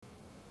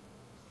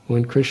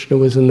When Krishna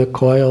was in the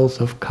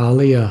coils of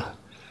Kaliya,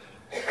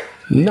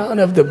 none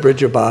of the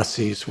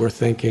Brijabasis were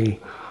thinking,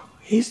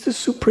 he's the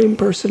Supreme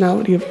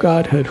Personality of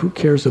Godhead, who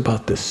cares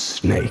about this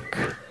snake?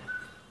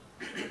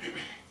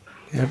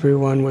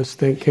 Everyone was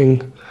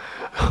thinking,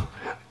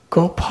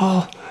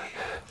 Gopal,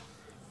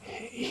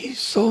 he's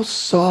so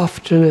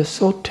soft and is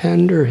so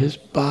tender, his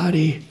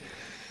body.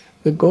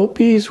 The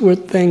gopis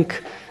would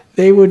think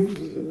they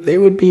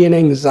would be in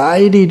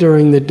anxiety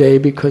during the day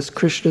because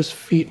Krishna's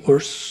feet were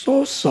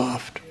so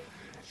soft.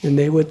 And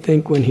they would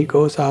think when he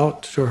goes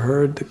out to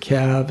herd the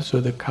calves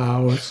or the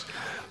cows,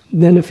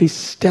 then if he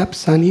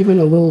steps on even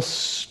a little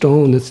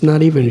stone that's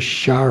not even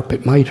sharp,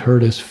 it might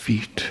hurt his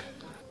feet.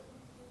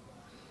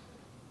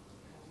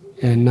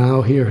 And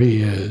now here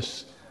he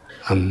is,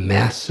 a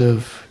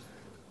massive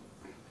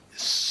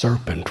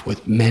serpent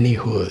with many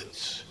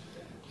hoods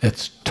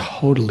that's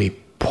totally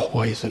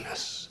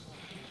poisonous,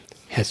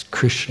 has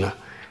Krishna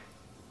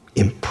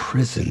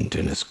imprisoned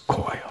in his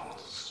coils.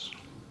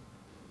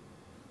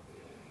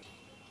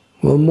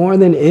 Well, more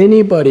than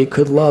anybody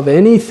could love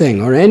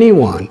anything or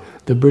anyone,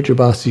 the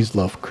Brijabasis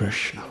love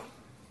Krishna.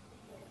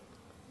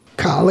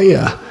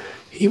 Kaliya,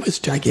 he was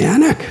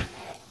gigantic.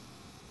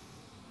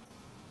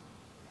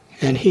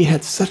 And he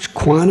had such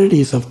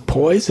quantities of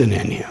poison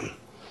in him.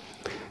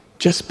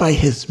 Just by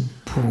his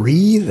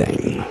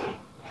breathing,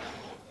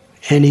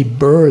 any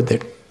bird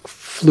that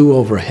flew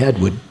overhead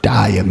would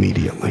die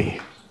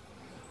immediately.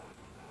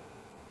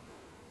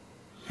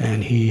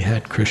 And he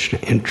had Krishna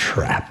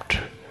entrapped.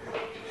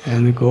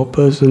 And the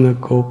gopas and the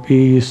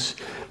gopis,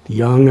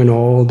 young and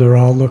old, they're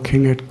all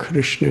looking at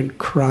Krishna and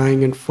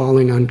crying and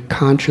falling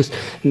unconscious.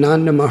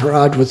 Nanda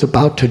Maharaj was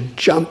about to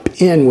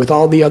jump in with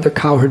all the other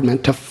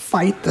cowherdmen to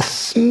fight the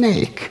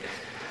snake.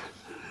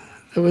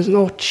 There was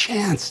no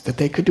chance that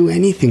they could do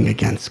anything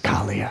against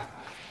Kaliya.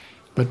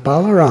 But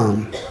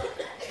Balaram,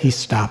 he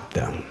stopped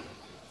them.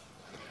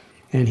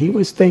 And he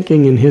was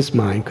thinking in his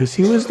mind, because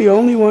he was the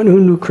only one who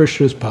knew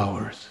Krishna's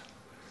powers.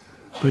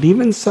 But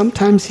even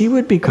sometimes he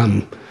would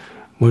become,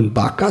 when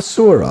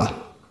Bakasura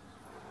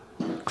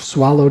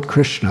swallowed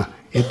Krishna,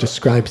 it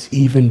describes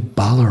even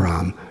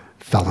Balaram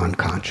fell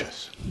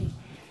unconscious.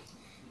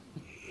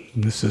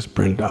 This is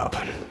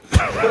Vrindavan.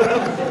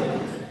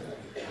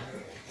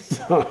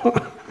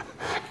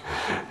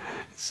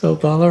 So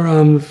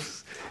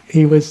Balaram,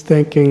 he was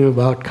thinking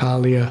about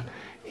Kaliya.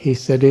 He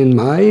said, in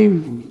my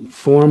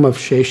form of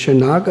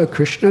Sheshanaga,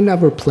 Krishna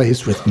never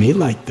plays with me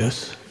like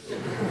this.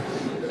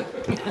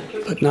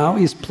 But now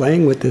he's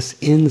playing with this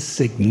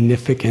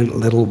insignificant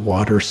little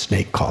water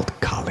snake called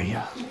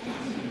Kaliya.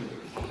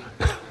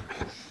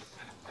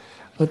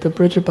 But the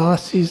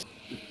Brijabasis,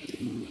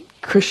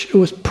 Krishna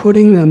was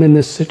putting them in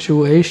this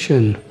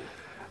situation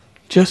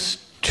just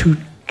to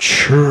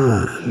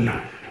churn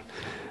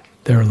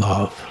their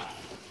love,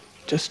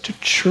 just to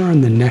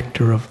churn the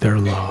nectar of their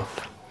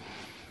love.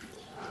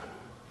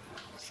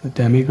 So the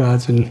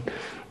demigods and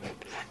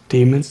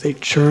demons, they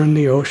churn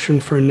the ocean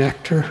for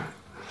nectar.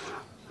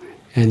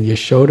 And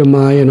Yashoda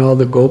Maya and all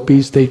the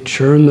gopis, they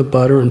churn the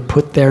butter and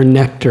put their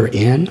nectar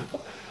in.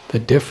 The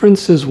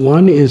difference is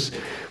one is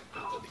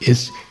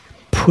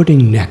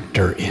putting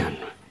nectar in,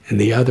 and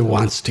the other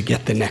wants to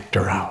get the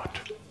nectar out.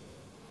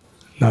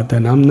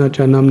 Nadanamna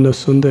janamna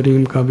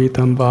sundarim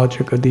kavitam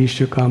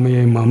vajakadisha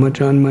kamaye mama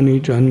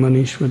janmani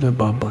janmanishvada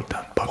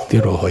babata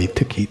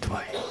bhaktirohoita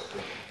kitvai.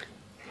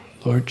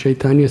 Lord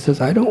Chaitanya says,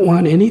 I don't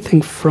want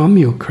anything from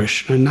you,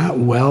 Krishna, not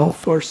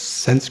wealth or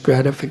sense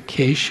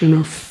gratification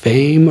or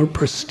fame or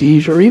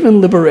prestige or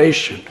even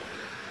liberation.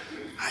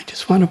 I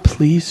just want to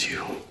please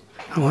you.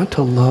 I want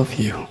to love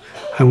you.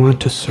 I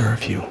want to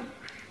serve you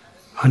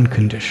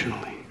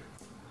unconditionally.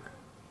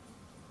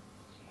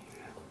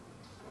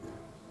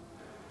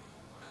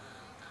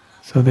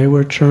 So they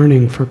were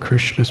churning for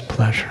Krishna's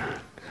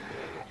pleasure.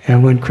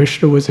 And when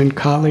Krishna was in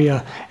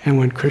Kaliya, and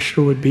when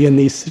Krishna would be in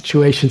these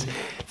situations,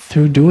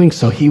 through doing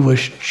so, he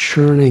was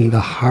churning the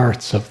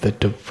hearts of the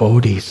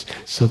devotees,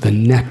 so the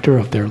nectar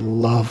of their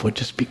love would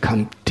just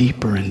become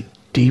deeper and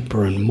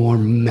deeper and more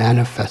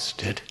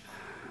manifested,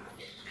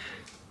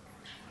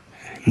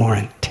 more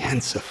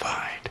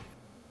intensified.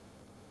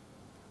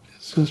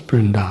 This is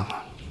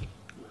Vrindavan.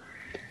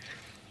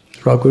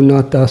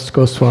 Raghunath Das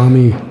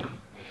Goswami,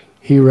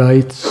 he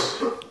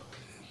writes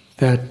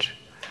that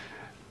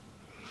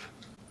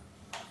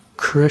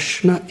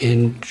Krishna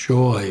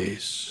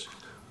enjoys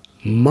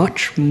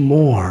much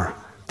more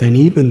than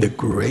even the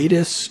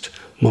greatest,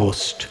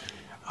 most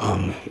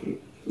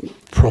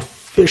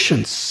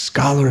proficient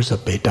scholars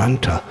of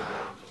Vedanta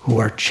who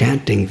are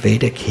chanting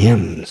Vedic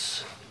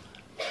hymns.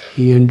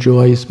 He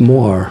enjoys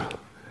more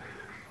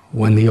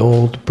when the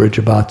old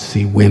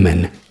Brijabatsi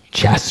women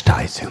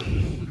chastise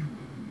him.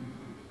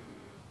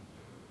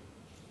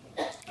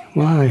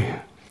 Why?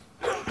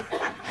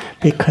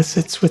 Because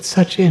it's with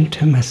such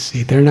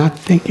intimacy. They're not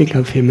thinking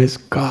of him as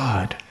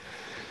God.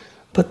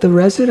 But the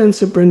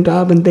residents of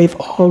Vrindavan, they've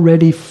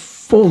already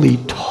fully,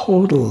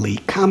 totally,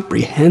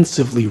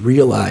 comprehensively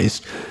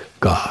realized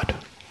God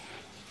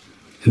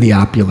and the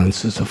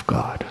opulences of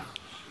God.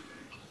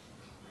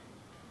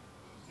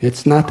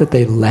 It's not that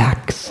they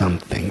lack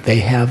something. They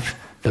have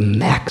the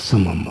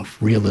maximum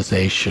of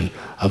realization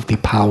of the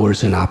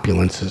powers and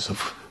opulences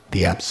of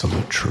the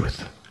absolute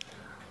truth.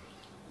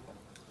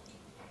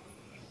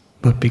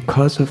 But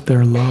because of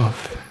their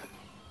love,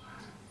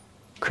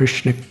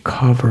 Krishna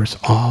covers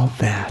all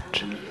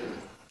that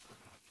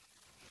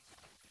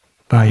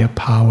by a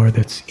power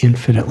that's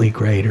infinitely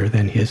greater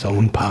than his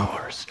own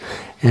powers.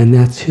 And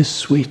that's his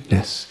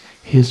sweetness,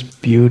 his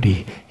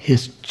beauty,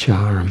 his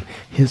charm,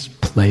 his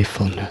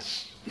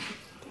playfulness.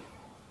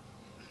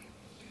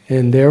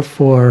 And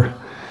therefore,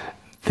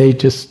 they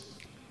dance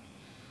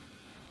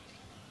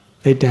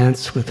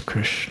with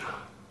Krishna.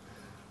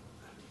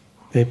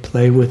 They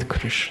play with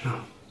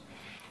Krishna.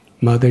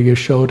 Mother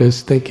Yashoda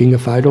is thinking,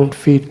 if I don't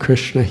feed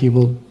Krishna, he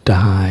will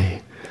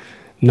die.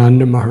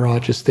 Nanda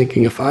Maharaj is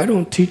thinking, if I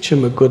don't teach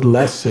him a good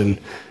lesson,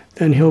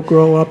 then he'll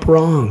grow up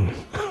wrong.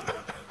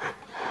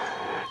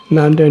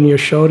 Nanda and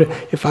Yashoda,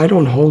 if I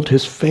don't hold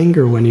his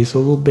finger when he's a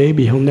little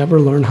baby, he'll never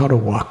learn how to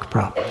walk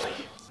properly.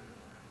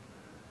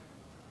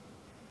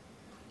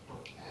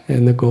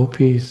 And the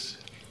gopis,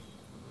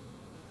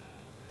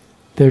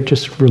 they're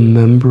just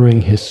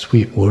remembering his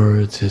sweet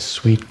words, his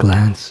sweet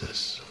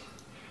glances,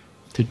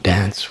 to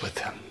dance with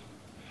him.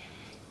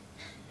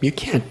 You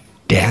can't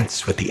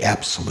dance with the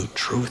absolute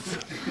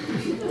truth.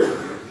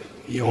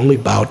 You only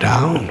bow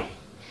down.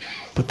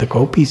 But the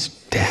gopis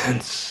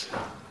dance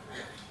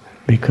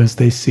because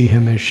they see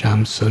him as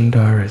Sham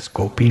Sundar, as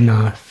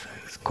Gopinath,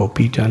 as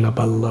Gopijana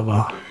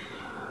Ballava.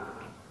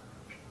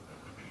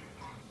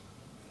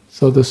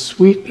 So the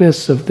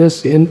sweetness of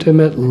this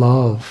intimate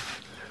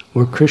love,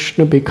 where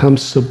Krishna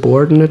becomes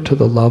subordinate to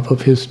the love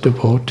of his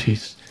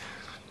devotees,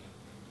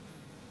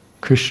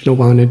 Krishna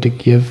wanted to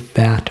give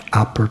that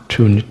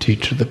opportunity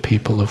to the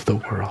people of the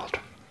world.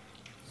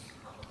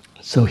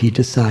 So he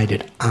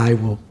decided, I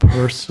will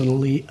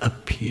personally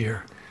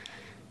appear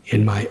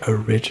in my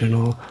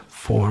original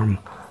form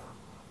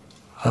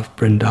of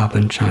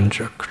Vrindavan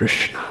Chandra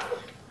Krishna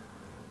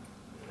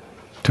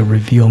to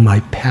reveal my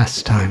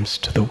pastimes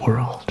to the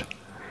world.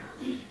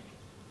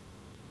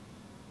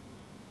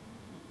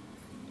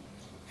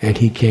 And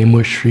he came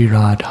with Sri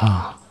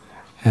Radha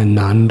and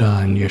Nanda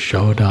and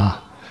Yashoda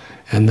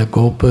and the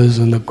Gopas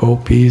and the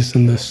Gopis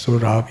and the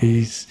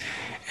Suravis,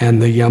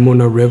 and the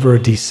Yamuna River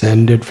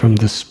descended from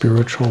the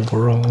spiritual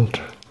world,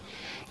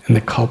 and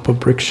the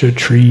Kalpabriksha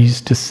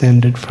trees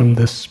descended from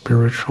the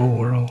spiritual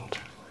world,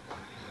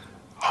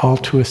 all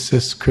to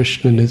assist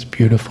Krishna in his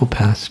beautiful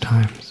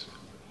pastimes,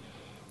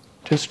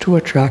 just to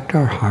attract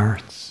our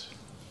hearts.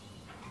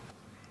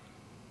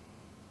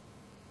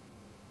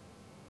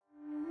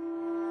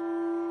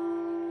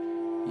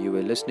 You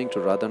were listening to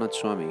Radhanath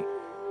Swami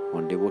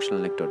on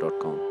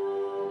devotionalnectar.com.